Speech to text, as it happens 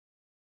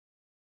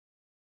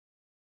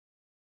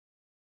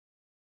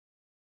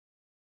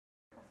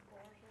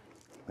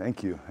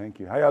Thank you, thank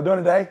you. How y'all doing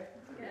today?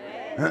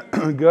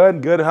 Good.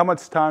 Good, good. How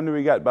much time do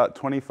we got? About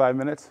 25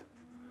 minutes?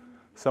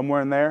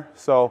 Somewhere in there?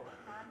 So,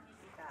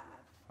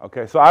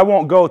 okay, so I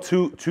won't go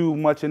too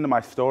much into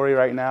my story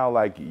right now.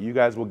 Like, you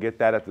guys will get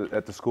that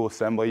at the school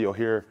assembly. You'll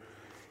hear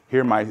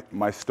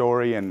my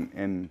story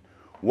and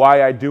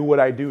why I do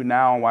what I do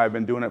now and why I've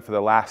been doing it for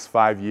the last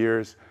 5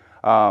 years.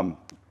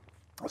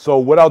 So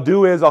what I'll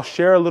do is I'll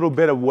share a little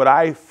bit of what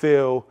I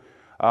feel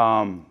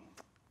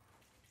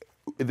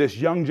this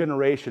young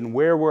generation,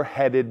 where we're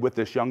headed with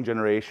this young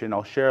generation.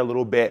 I'll share a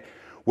little bit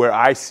where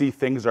I see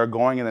things are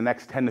going in the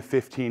next 10 to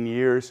 15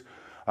 years.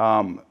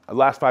 The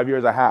last 5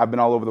 years I've been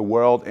all over the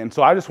world. And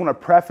so I just want to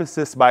preface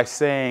this by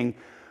saying,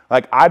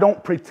 like, I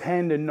don't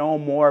pretend to know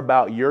more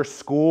about your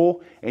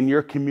school and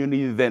your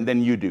community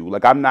than you do.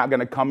 Like, I'm not going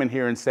to come in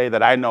here and say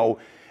that I know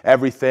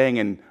everything,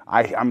 and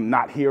I'm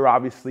not here,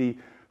 obviously.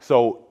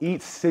 So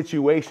each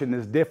situation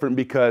is different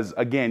because,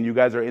 again, you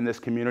guys are in this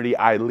community.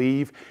 I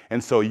leave,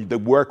 and so the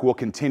work will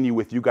continue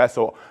with you guys.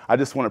 So I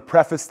just want to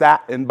preface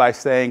that and by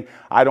saying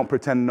I don't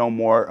pretend to know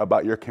more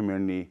about your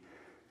community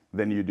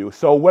than you do.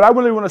 So what I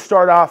really want to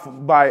start off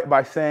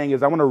by saying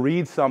is I want to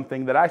read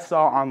something that I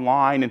saw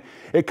online, and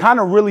it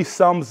kind of really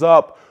sums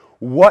up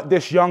what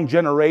this young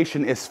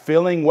generation is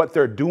feeling, what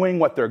they're doing,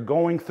 what they're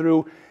going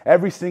through,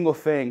 every single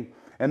thing.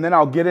 And then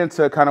I'll get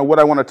into kind of what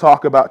I want to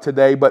talk about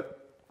today. But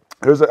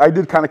I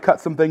did kind of cut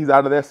some things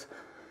out of this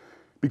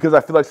because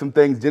I feel like some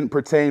things didn't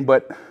pertain,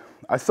 but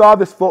I saw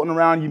this floating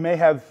around. You may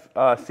have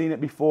seen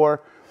it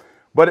before,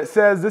 but it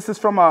says, this is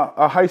from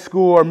a high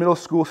school or middle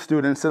school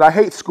student. It said, "I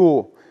hate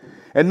school.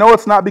 And no,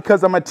 it's not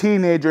because I'm a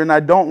teenager and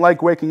I don't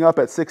like waking up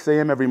at 6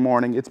 a.m. every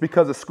morning. It's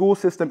because the school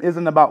system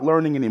isn't about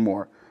learning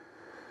anymore.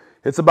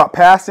 It's about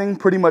passing.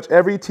 Pretty much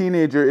every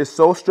teenager is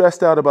so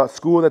stressed out about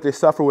school that they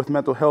suffer with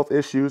mental health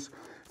issues,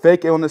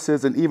 fake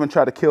illnesses, and even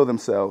try to kill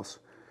themselves.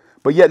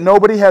 But yet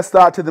nobody has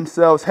thought to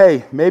themselves,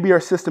 hey, maybe our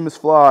system is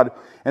flawed,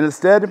 and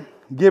instead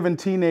given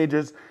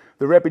teenagers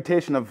the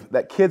reputation of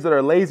that kids that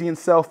are lazy and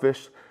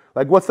selfish.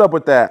 Like, what's up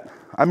with that?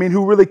 I mean,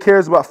 who really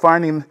cares about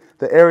finding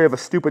the area of a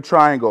stupid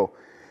triangle?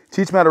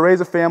 Teach them how to raise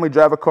a family,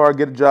 drive a car,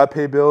 get a job,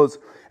 pay bills,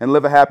 and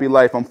live a happy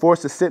life. I'm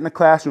forced to sit in a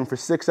classroom for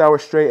 6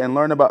 hours straight and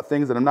learn about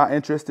things that I'm not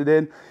interested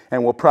in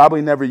and will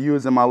probably never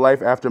use in my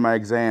life after my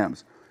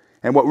exams.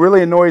 And what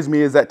really annoys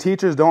me is that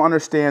teachers don't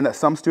understand that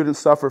some students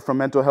suffer from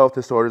mental health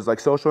disorders like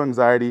social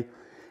anxiety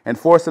and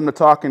force them to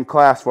talk in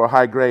class for a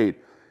high grade.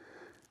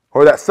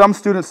 Or that some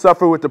students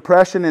suffer with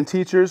depression and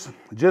teachers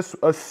just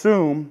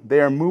assume they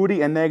are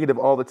moody and negative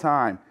all the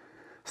time.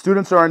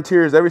 Students are in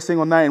tears every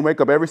single night and wake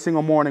up every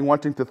single morning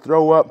wanting to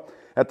throw up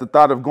at the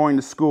thought of going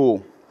to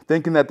school,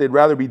 thinking that they'd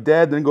rather be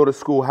dead than go to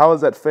school. How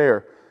is that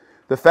fair?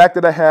 The fact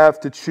that I have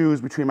to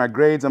choose between my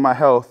grades and my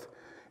health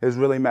is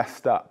really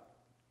messed up."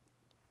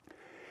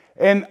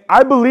 And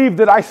I believe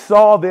that I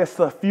saw this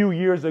a few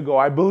years ago.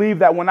 I believe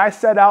that when I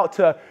set out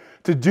to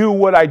do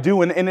what I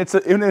do, and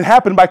it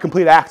happened by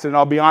complete accident,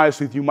 I'll be honest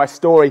with you, my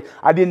story,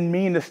 I didn't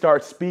mean to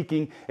start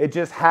speaking. It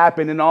just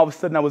happened, and all of a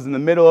sudden I was in the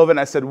middle of it, and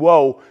I said,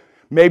 whoa,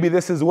 maybe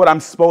this is what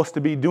I'm supposed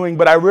to be doing.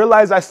 But I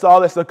realized I saw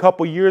this a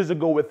couple years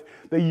ago with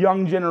the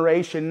young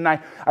generation, and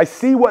I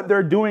see what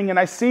they're doing, and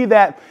I see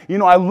that,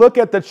 I look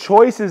at the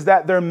choices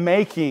that they're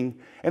making,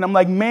 and I'm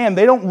like, man,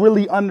 they don't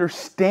really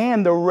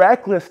understand the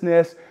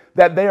recklessness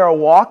that they are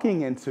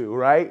walking into,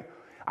 right?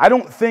 I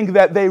don't think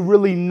that they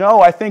really know.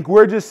 I think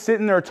we're just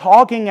sitting there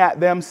talking at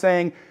them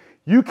saying,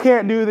 you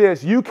can't do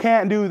this, you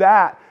can't do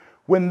that,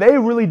 when they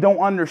really don't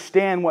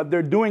understand what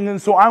they're doing.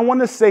 And so I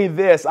want to say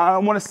this. I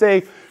want to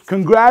say,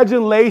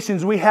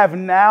 congratulations, we have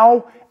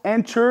now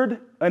entered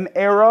an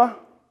era,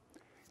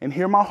 and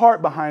hear my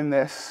heart behind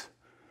this,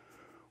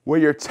 where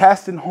your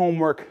tests and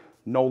homework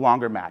no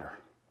longer matter.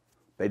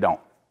 They don't.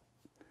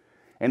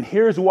 And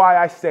here's why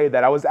I say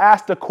that. I was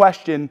asked a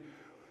question.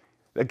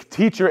 The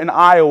teacher in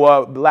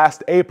Iowa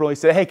last April, he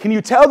said, hey, can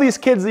you tell these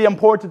kids the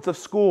importance of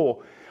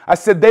school? I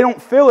said, they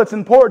don't feel it's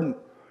important.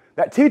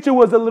 That teacher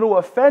was a little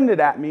offended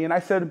at me, and I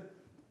said,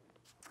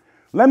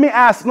 let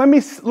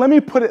me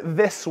put it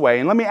this way,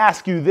 and let me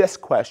ask you this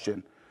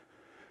question.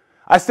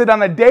 I said,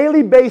 on a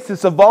daily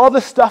basis of all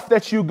the stuff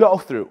that you go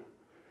through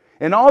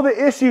and all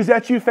the issues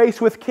that you face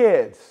with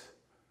kids,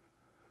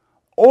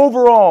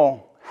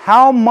 overall,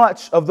 how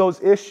much of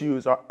those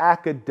issues are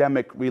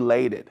academic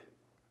related?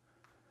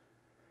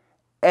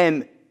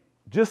 And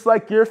just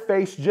like your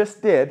face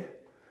just did,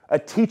 a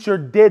teacher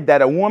did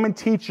that. A woman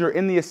teacher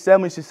in the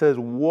assembly, she says,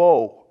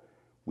 whoa,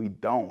 we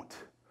don't.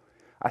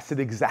 I said,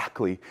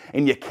 exactly.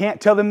 And you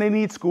can't tell them they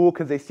need school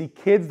because they see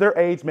kids their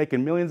age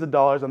making millions of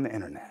dollars on the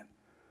internet.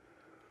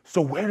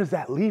 So where does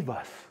that leave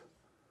us?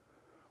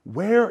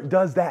 Where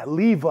does that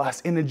leave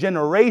us in a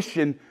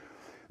generation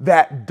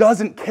that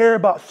doesn't care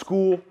about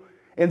school?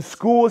 And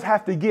schools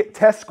have to get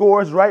test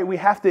scores, right? We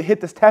have to hit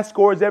the test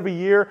scores every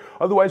year.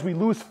 Otherwise, we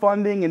lose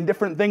funding and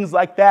different things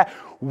like that.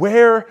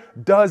 Where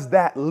does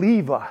that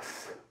leave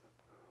us?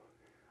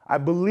 I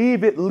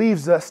believe it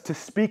leaves us to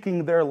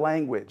speaking their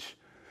language.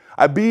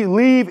 I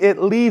believe it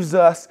leaves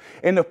us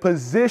in a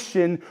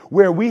position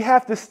where we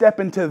have to step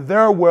into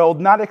their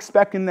world, not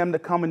expecting them to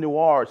come into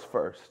ours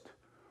first.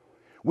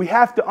 We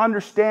have to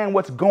understand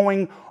what's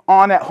going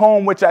on at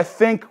home, which I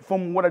think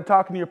from what I'm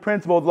talking to your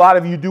principal, a lot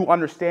of you do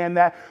understand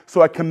that.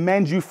 So I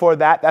commend you for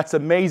that. That's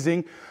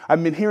amazing.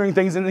 I've been hearing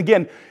things. And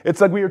again,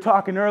 it's like we were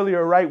talking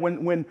earlier, right?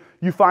 When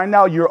you find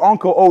out your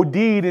uncle OD'd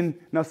and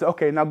now say,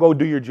 okay, now go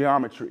do your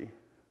geometry.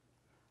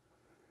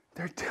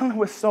 They're dealing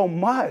with so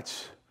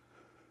much.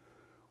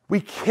 We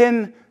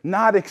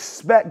cannot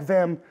expect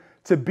them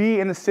to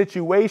be in a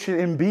situation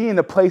and be in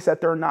a place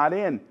that they're not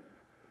in.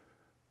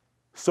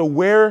 So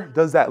where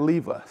does that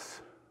leave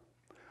us?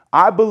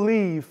 I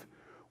believe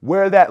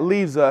where that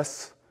leaves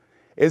us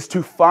is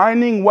to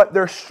finding what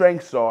their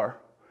strengths are,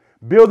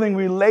 building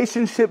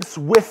relationships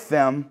with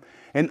them,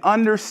 and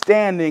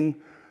understanding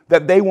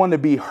that they want to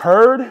be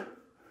heard,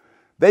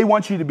 they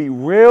want you to be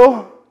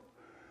real,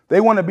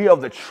 they want to be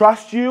able to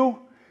trust you,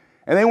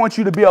 and they want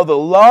you to be able to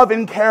love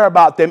and care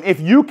about them. If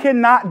you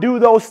cannot do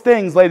those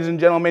things, ladies and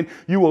gentlemen,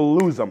 you will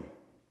lose them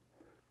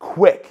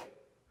quick.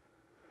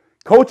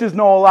 Coaches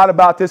know a lot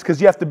about this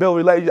because you have to build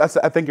relationships.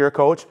 I think you're a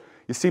coach.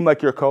 You seem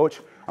like you're a coach.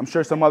 I'm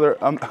sure some other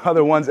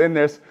ones in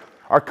this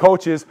are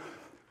coaches.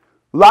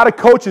 A lot of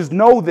coaches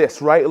know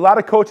this, right? A lot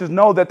of coaches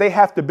know that they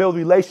have to build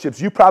relationships.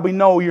 You probably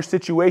know your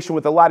situation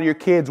with a lot of your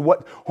kids,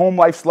 what home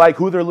life's like,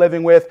 who they're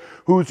living with,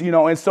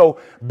 and so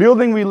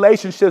building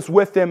relationships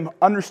with them,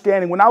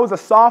 understanding. When I was a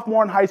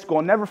sophomore in high school,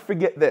 I'll never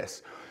forget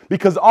this,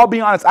 because I'll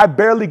be honest, I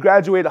barely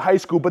graduated high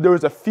school, but there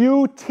was a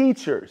few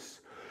teachers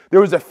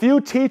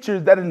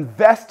that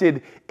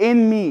invested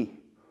in me.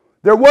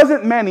 There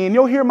wasn't many, and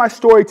you'll hear my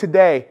story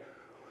today.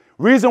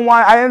 Reason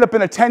why I ended up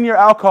in a 10-year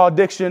alcohol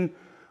addiction,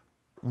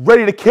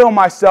 ready to kill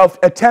myself,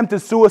 attempted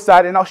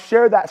suicide, and I'll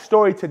share that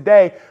story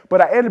today. But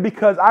I ended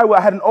because I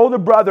had an older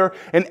brother,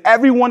 and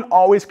everyone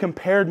always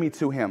compared me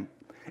to him.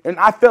 And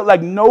I felt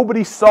like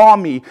nobody saw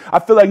me. I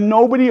felt like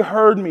nobody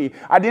heard me.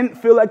 I didn't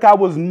feel like I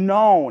was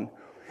known.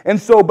 And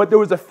so, but there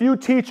was a few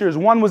teachers.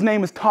 One was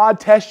named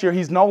Todd Tessier.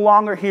 He's no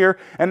longer here.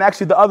 And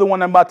actually the other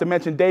one I'm about to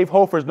mention, Dave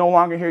Hofer, is no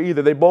longer here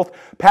either. They both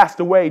passed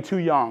away too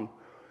young.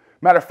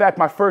 Matter of fact,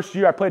 my first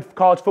year, I played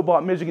college football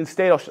at Michigan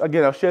State.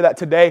 I'll share that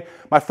today.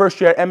 My first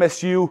year at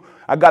MSU,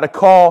 I got a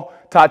call.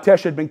 Todd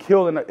Tessier had been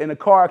killed in a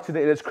car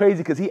accident. And it's crazy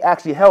because he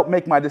actually helped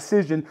make my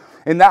decision,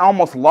 and I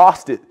almost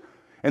lost it.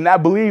 And I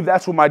believe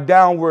that's where my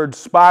downward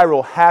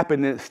spiral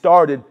happened, and it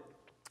started.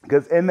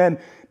 And then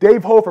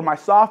Dave Hofer, my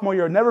sophomore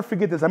year, I'll never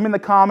forget this. I'm in the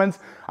Commons.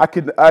 I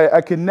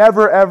could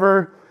never,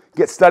 ever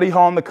get study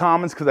hall in the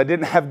Commons because I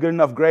didn't have good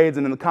enough grades.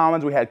 And in the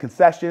Commons, we had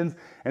concessions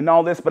and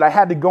all this. But I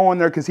had to go in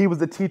there because he was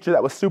the teacher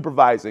that was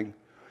supervising.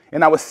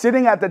 And I was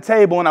sitting at the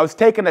table, and I was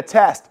taking a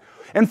test.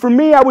 And for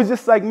me, I was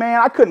just like,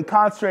 man, I couldn't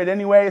concentrate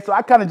anyway. So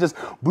I kind of just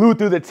blew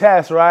through the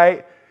test,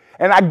 right?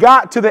 And I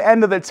got to the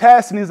end of the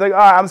test, and he's like, all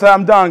right,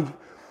 I'm done.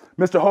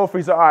 Mr. Hofer,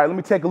 he's like, all right, let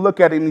me take a look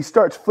at it. And he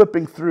starts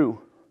flipping through.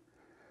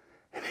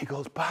 And he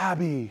goes,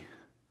 Bobby,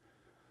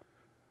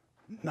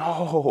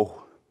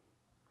 no.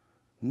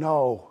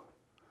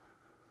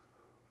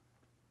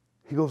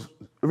 He goes,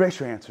 erase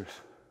your answers.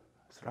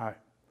 I said, all right.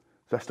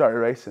 So I started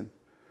erasing.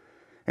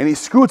 And he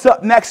scoots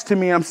up next to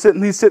me, and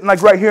he's sitting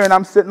like right here, and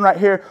I'm sitting right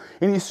here.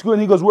 And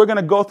he goes, we're going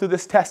to go through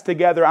this test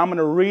together. I'm going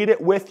to read it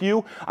with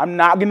you. I'm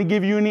not going to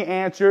give you any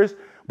answers.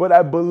 But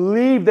I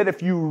believe that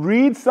if you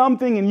read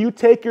something and you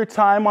take your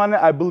time on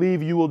it, I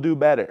believe you will do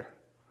better.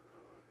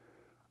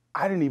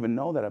 I didn't even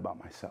know that about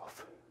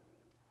myself.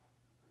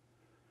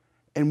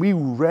 And we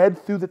read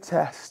through the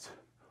test,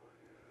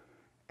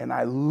 and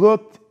I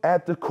looked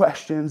at the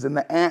questions and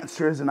the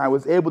answers, and I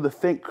was able to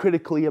think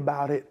critically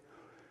about it,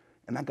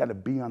 and I got a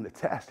B on the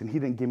test, and he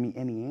didn't give me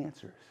any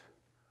answers.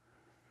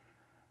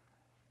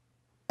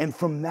 And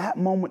from that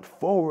moment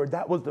forward,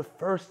 that was the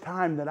first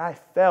time that I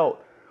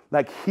felt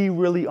like he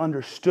really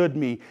understood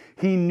me.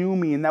 He knew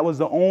me, and that was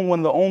one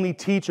of the only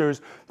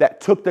teachers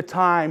that took the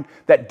time,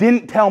 that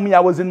didn't tell me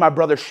I was in my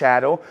brother's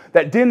shadow,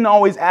 that didn't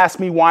always ask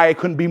me why I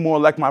couldn't be more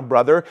like my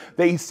brother.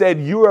 They said,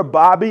 you're a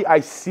Bobby.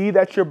 I see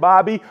that you're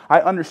Bobby.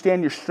 I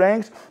understand your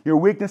strengths, your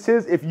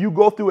weaknesses. If you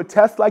go through a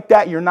test like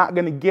that, you're not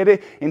going to get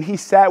it. And he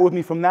sat with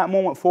me from that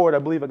moment forward. I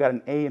believe I got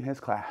an A in his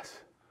class.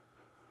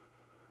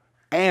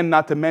 And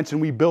not to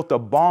mention, we built a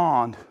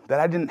bond that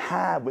I didn't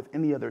have with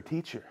any other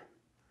teacher.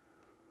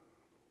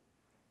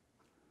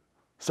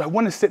 So I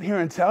want to sit here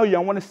and tell you, I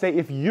want to say,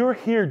 if you're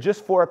here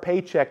just for a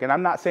paycheck, and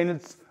I'm not saying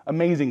it's an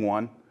amazing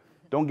one,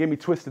 don't get me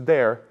twisted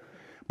there,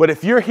 but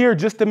if you're here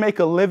just to make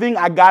a living,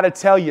 I got to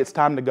tell you, it's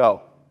time to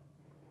go.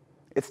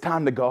 It's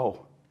time to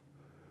go.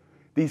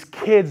 These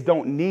kids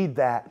don't need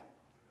that.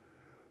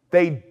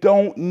 They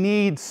don't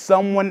need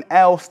someone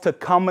else to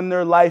come in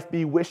their life,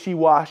 be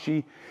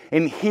wishy-washy,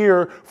 and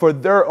here for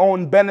their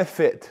own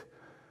benefit.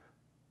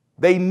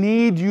 They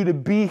need you to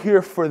be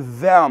here for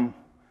them.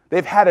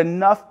 They've had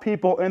enough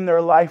people in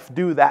their life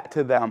do that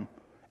to them,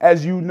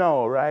 as you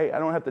know, right? I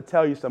don't have to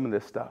tell you some of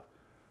this stuff.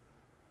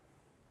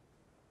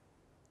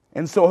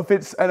 And so if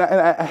it's, and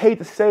I hate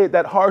to say it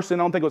that harsh, and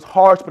I don't think it was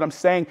harsh, but I'm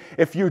saying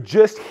if you're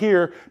just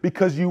here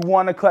because you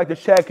want to collect a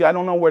check, I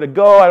don't know where to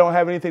go, I don't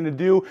have anything to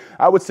do,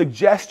 I would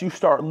suggest you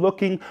start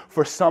looking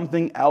for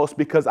something else,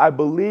 because I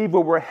believe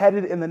where we're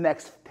headed in the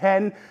next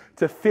 10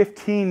 to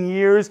 15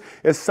 years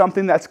is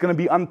something that's going to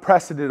be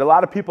unprecedented. A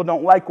lot of people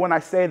don't like when I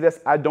say this.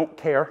 I don't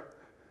care,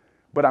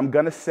 but I'm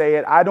going to say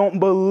it. I don't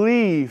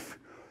believe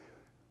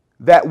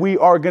that we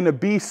are going to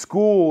be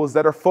schools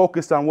that are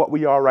focused on what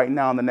we are right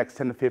now in the next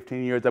 10 to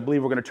 15 years. I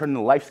believe we're going to turn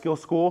into life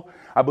skills school.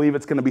 I believe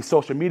it's going to be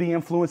social media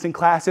influencing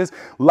classes,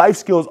 life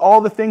skills,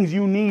 all the things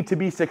you need to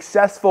be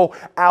successful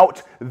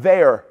out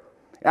there.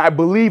 And I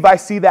believe I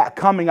see that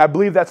coming. I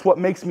believe that's what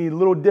makes me a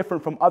little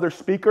different from other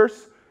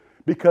speakers,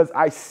 because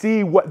I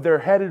see what they're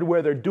headed,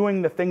 where they're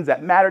doing, the things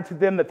that matter to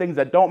them, the things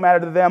that don't matter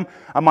to them.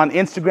 I'm on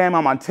Instagram,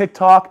 I'm on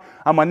TikTok,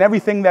 I'm on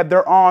everything that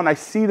they're on. I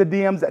see the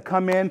DMs that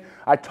come in.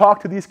 I talk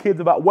to these kids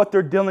about what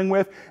they're dealing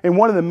with. And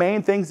one of the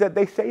main things that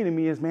they say to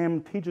me is,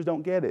 man, teachers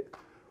don't get it.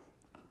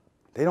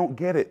 They don't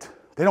get it.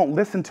 They don't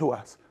listen to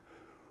us.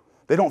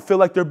 They don't feel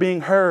like they're being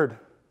heard.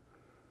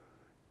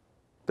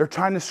 They're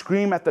trying to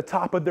scream at the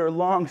top of their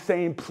lungs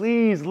saying,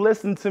 please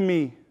listen to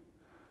me.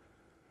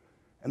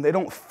 And they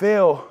don't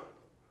feel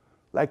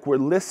like we're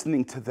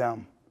listening to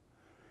them.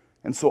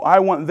 And so I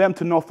want them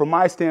to know from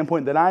my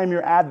standpoint that I am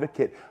your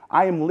advocate.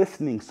 I am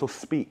listening, so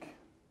speak.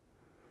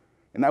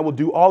 And I will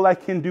do all I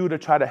can do to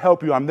try to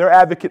help you. I'm their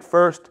advocate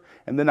first,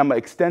 and then I'm an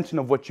extension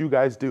of what you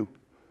guys do.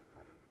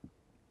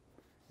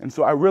 And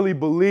so I really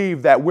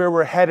believe that where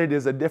we're headed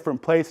is a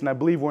different place, and I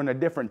believe we're in a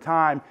different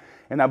time.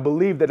 And I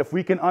believe that if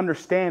we can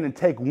understand and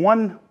take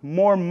one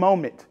more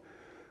moment,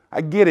 I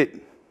get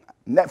it.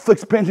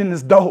 Netflix binging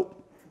is dope.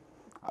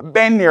 I've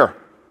been there.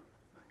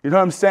 You know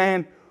what I'm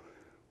saying?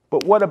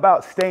 But what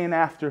about staying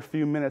after a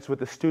few minutes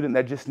with a student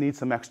that just needs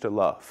some extra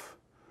love?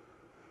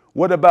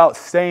 What about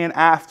staying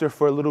after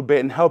for a little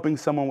bit and helping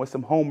someone with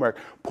some homework,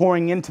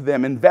 pouring into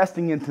them,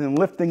 investing into them,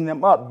 lifting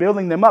them up,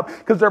 building them up?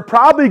 Because they're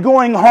probably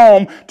going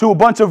home to a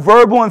bunch of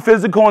verbal and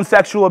physical and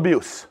sexual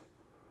abuse.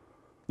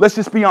 Let's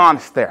just be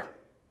honest there.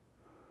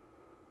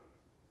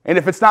 And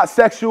if it's not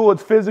sexual,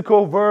 it's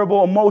physical,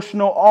 verbal,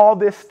 emotional, all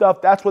this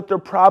stuff. That's what they're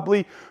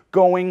probably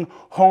going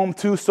home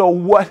to. So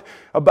what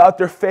about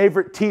their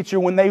favorite teacher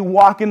when they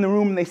walk in the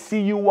room and they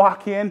see you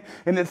walk in,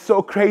 and it's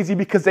so crazy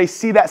because they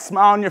see that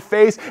smile on your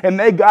face and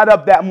they got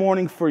up that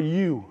morning for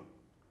you?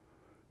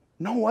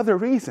 No other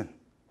reason.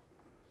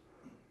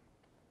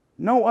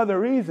 No other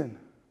reason.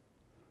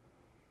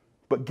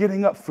 But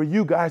getting up for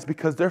you guys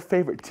because their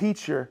favorite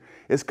teacher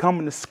is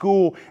coming to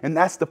school, and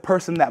that's the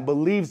person that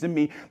believes in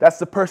me. That's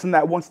the person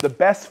that wants the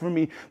best for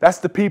me. That's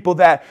the people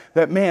that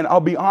man, I'll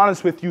be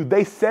honest with you,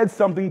 they said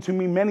something to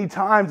me many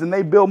times and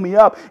they build me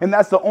up, and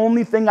that's the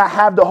only thing I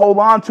have to hold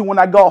on to when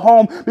I go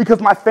home,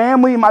 because my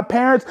family, my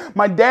parents,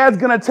 my dad's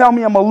going to tell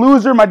me I'm a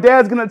loser. My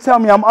dad's going to tell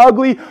me I'm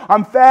ugly,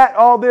 I'm fat,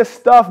 all this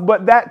stuff,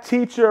 but that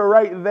teacher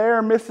right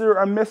there, Mr.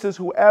 or Mrs.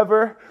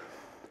 whoever,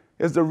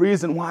 is the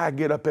reason why I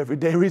get up every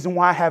day, reason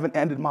why I haven't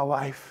ended my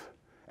life.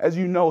 As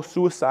you know,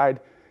 suicide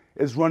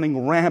is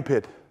running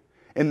rampant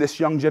in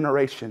this young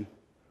generation.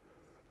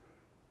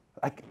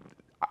 Like,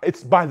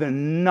 it's by the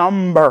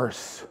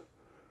numbers.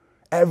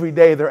 Every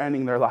day they're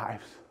ending their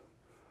lives.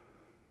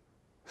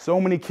 So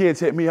many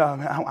kids hit me up,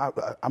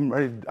 man, I'm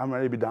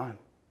ready to be done.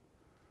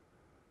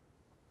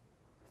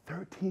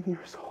 13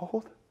 years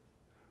old?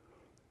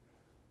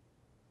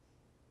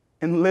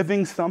 And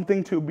living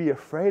something to be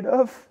afraid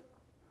of?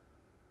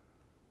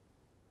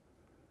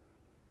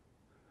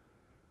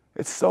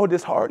 It's so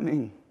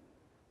disheartening.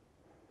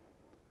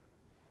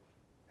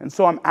 And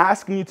so I'm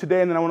asking you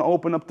today, and then I want to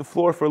open up the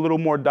floor for a little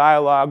more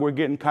dialogue. We're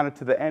getting kind of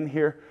to the end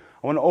here.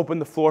 I want to open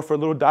the floor for a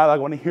little dialogue.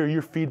 I want to hear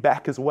your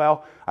feedback as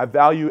well. I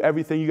value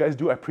everything you guys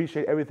do. I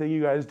appreciate everything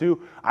you guys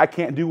do. I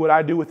can't do what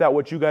I do without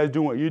what you guys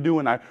do, what you do.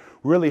 And I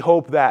really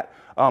hope that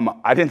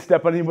I didn't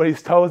step on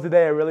anybody's toes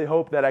today. I really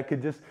hope that I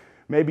could just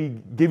maybe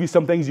give you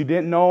some things you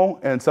didn't know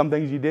and some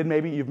things you did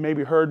you've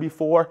maybe heard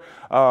before.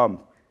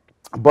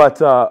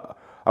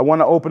 I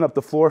want to open up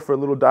the floor for a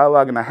little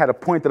dialogue, and I had a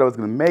point that I was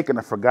going to make, and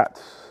I forgot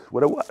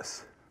what it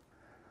was.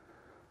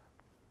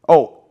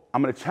 Oh,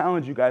 I'm going to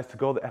challenge you guys to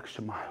go the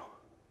extra mile.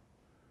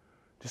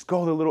 Just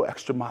go the little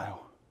extra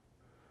mile.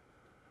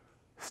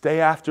 Stay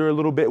after a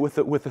little bit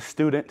with a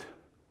student.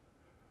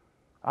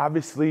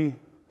 Obviously,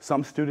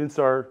 some students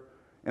are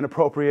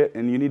inappropriate,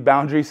 and you need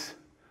boundaries.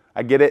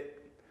 I get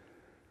it.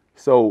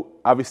 So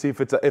obviously,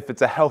 if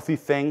it's a healthy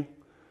thing,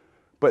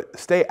 but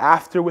stay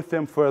after with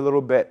them for a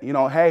little bit. You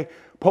know, hey,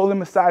 pull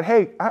them aside.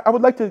 Hey, I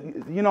would like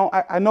to, you know,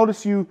 I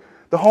noticed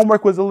the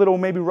homework was a little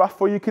maybe rough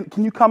for you.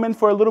 Can you come in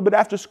for a little bit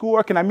after school,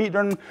 or can I meet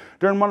during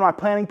one of my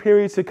planning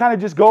periods to kind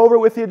of just go over it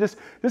with you, just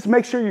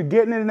make sure you're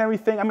getting it and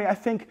everything. I mean, I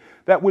think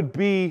that would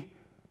be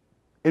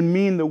and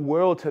mean the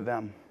world to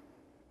them.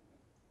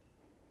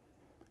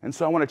 And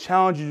so I want to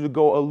challenge you to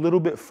go a little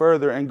bit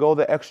further and go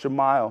the extra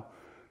mile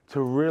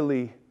to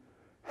really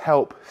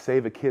help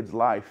save a kid's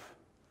life.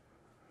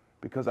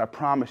 Because I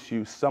promise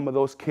you, some of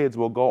those kids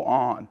will go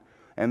on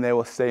And they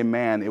will say,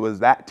 man, it was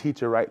that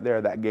teacher right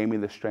there that gave me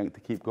the strength to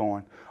keep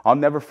going. I'll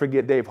never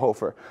forget Dave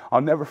Hofer.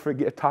 I'll never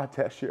forget Todd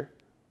Tesher.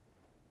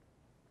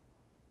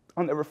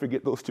 I'll never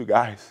forget those two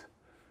guys.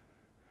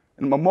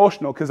 And I'm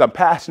emotional because I'm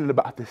passionate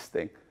about this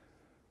thing.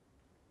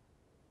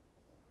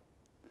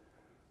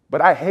 But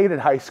I hated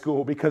high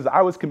school because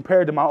I was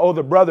compared to my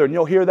older brother, and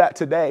you'll hear that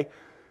today.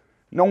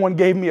 No one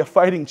gave me a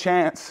fighting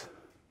chance,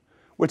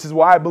 which is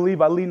why I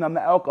believe I leaned on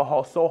the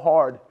alcohol so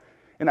hard,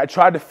 and I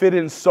tried to fit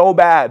in so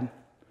bad.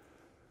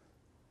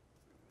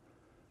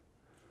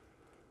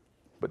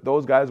 But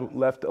those guys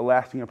left a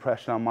lasting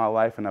impression on my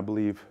life, and I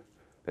believe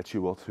that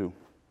you will too.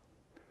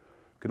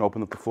 You can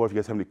open up the floor if you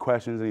guys have any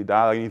questions, any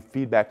dialogue, any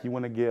feedback you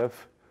want to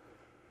give.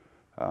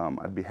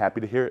 I'd be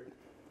happy to hear it.